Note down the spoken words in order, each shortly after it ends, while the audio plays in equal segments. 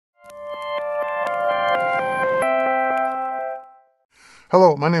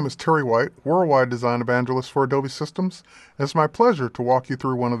Hello, my name is Terry White, Worldwide Design Evangelist for Adobe Systems, and it's my pleasure to walk you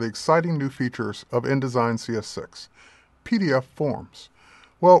through one of the exciting new features of InDesign CS6, PDF forms.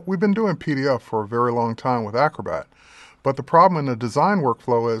 Well, we've been doing PDF for a very long time with Acrobat, but the problem in the design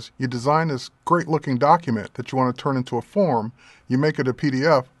workflow is you design this great-looking document that you want to turn into a form, you make it a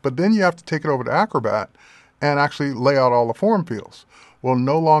PDF, but then you have to take it over to Acrobat and actually lay out all the form fields. Well,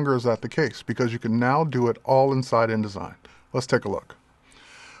 no longer is that the case because you can now do it all inside InDesign. Let's take a look.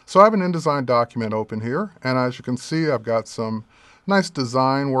 So I have an InDesign document open here, and as you can see, I've got some nice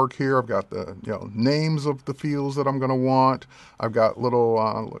design work here. I've got the names of the fields that I'm going to want. I've got little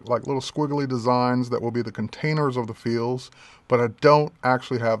little squiggly designs that will be the containers of the fields, but I don't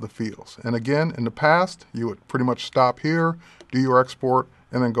actually have the fields. And again, in the past, you would pretty much stop here, do your export,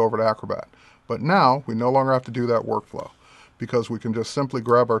 and then go over to Acrobat. But now we no longer have to do that workflow because we can just simply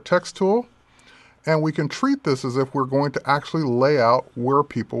grab our text tool. And we can treat this as if we're going to actually lay out where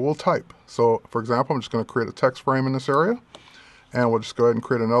people will type. So, for example, I'm just going to create a text frame in this area. And we'll just go ahead and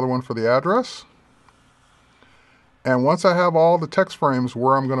create another one for the address. And once I have all the text frames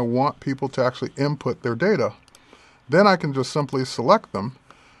where I'm going to want people to actually input their data, then I can just simply select them,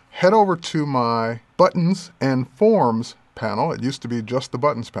 head over to my Buttons and Forms panel. It used to be just the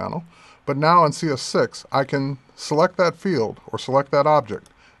Buttons panel. But now in CS6, I can select that field or select that object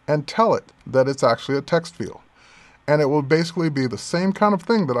and tell it that it's actually a text field. And it will basically be the same kind of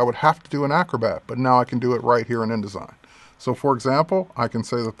thing that I would have to do in Acrobat, but now I can do it right here in InDesign. So for example, I can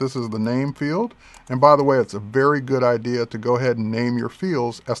say that this is the name field. And by the way, it's a very good idea to go ahead and name your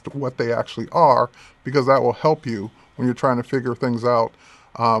fields as to what they actually are, because that will help you when you're trying to figure things out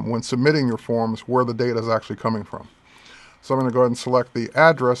when submitting your forms, where the data is actually coming from. So I'm going to go ahead and select the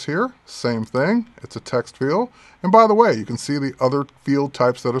address here. Same thing. It's a text field. And by the way, you can see the other field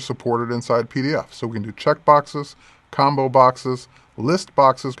types that are supported inside PDF. So we can do checkboxes, combo boxes, list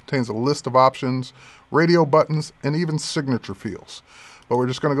boxes, contains a list of options, radio buttons, and even signature fields. But we're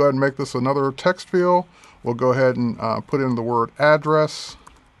just going to go ahead and make this another text field. We'll go ahead and put in the word address.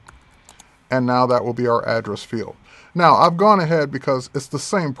 And now that will be our address field. Now, I've gone ahead because it's the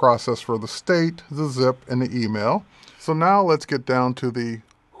same process for the state, the zip, and the email. So now let's get down to the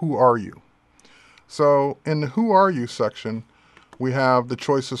Who Are You? So in the Who Are You section, we have the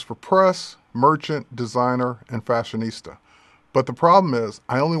choices for press, merchant, designer, and fashionista. But the problem is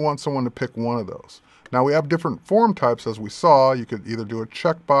I only want someone to pick one of those. Now we have different form types as we saw. You could either do a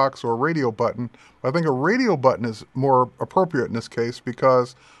checkbox or a radio button. But I think a radio button is more appropriate in this case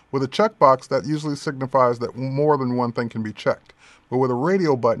because with a checkbox that usually signifies that more than one thing can be checked. But with a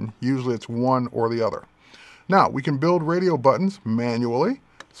radio button, usually it's one or the other. Now, we can build radio buttons manually.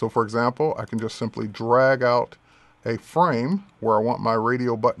 So for example, I can just simply drag out a frame where I want my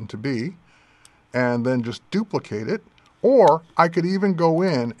radio button to be and then just duplicate it. Or I could even go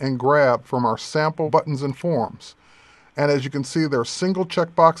in and grab from our sample buttons and forms. And as you can see, there are single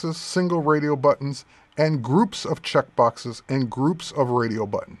checkboxes, single radio buttons, and groups of checkboxes and groups of radio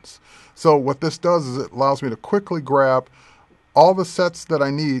buttons. So what this does is it allows me to quickly grab all the sets that I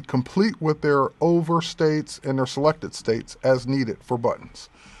need, complete with their over states and their selected states as needed for buttons.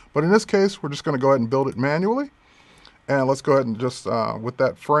 But in this case, we're just going to go ahead and build it manually. And let's go ahead and just, with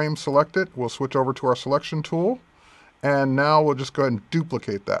that frame selected, we'll switch over to our selection tool. And now we'll just go ahead and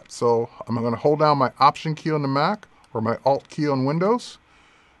duplicate that. So I'm going to hold down my Option key on the Mac or my Alt key on Windows.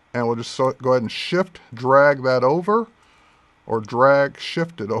 And we'll just go ahead and shift, drag that over, or drag,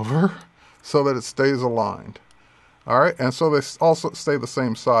 shift it over so that it stays aligned. All right, and so they also stay the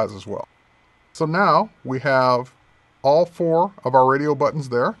same size as well. So now we have all four of our radio buttons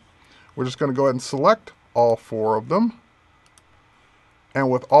there. We're just going to go ahead and select all four of them.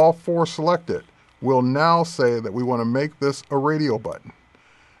 And with all four selected, we'll now say that we want to make this a radio button.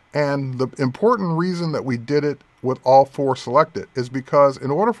 And the important reason that we did it with all four selected is because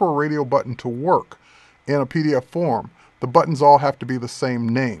in order for a radio button to work in a PDF form, the buttons all have to be the same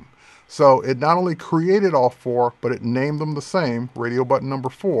name. So it not only created all four, but it named them the same, radio button number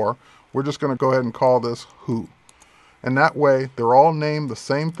 4. We're just going to go ahead and call this Who. And that way, they're all named the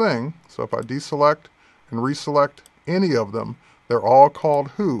same thing. So if I deselect and reselect any of them, they're all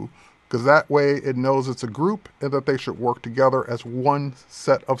called Who, because that way it knows it's a group and that they should work together as one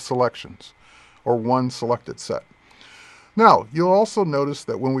set of selections, or one selected set. Now, you'll also notice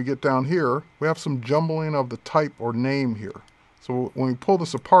that when we get down here, we have some jumbling of the type or name here. So when we pull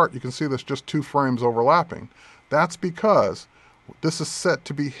this apart, you can see there's just 2 frames overlapping. That's because this is set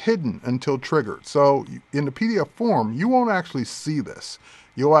to be hidden until triggered. So in the PDF form, you won't actually see this.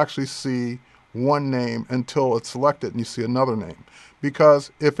 You'll actually see one name until it's selected and you see another name.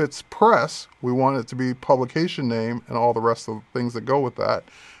 Because if it's press, we want it to be publication name and all the rest of the things that go with that.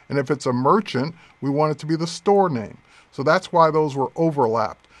 And if it's a merchant, we want it to be the store name. So that's why those were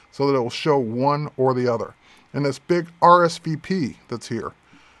overlapped, so that it will show one or the other. And this big RSVP that's here,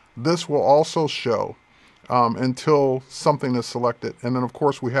 this will also show until something is selected. And then of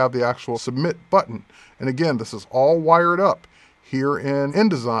course we have the actual submit button. And again, this is all wired up here in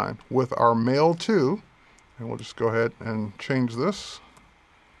InDesign with our mail to, and we'll just go ahead and change this.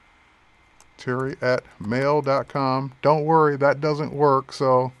 Terry@mail.com. Don't worry, that doesn't work,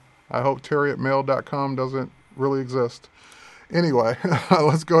 so I hope Terry@mail.com doesn't really exist. Anyway,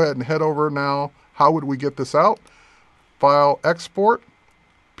 let's go ahead and head over now. How would we get this out? File, export,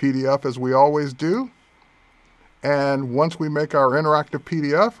 PDF as we always do. And once we make our interactive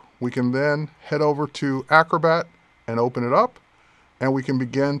PDF, we can then head over to Acrobat and open it up, and we can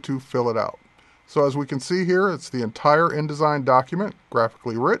begin to fill it out. So as we can see here, it's the entire InDesign document,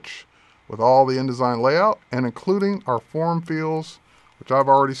 graphically rich, with all the InDesign layout, and including our form fields, which I've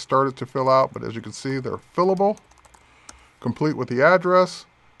already started to fill out, but as you can see, they're fillable, complete with the address,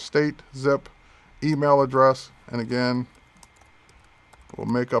 state, zip, email address, and again, we'll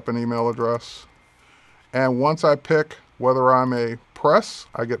make up an email address. And once I pick whether I'm a press,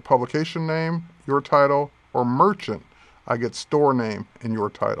 I get publication name, your title, or merchant, I get store name and your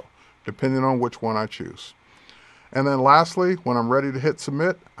title, depending on which one I choose. And then lastly, when I'm ready to hit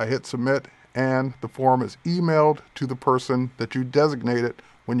submit, I hit submit, and the form is emailed to the person that you designated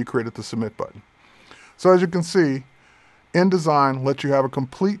when you created the submit button. So as you can see, InDesign lets you have a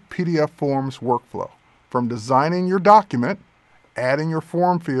complete PDF forms workflow, from designing your document, adding your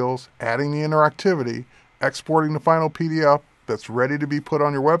form fields, adding the interactivity, exporting the final PDF that's ready to be put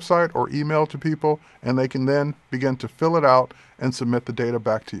on your website or emailed to people, and they can then begin to fill it out and submit the data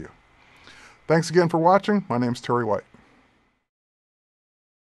back to you. Thanks again for watching. My name's Terry White.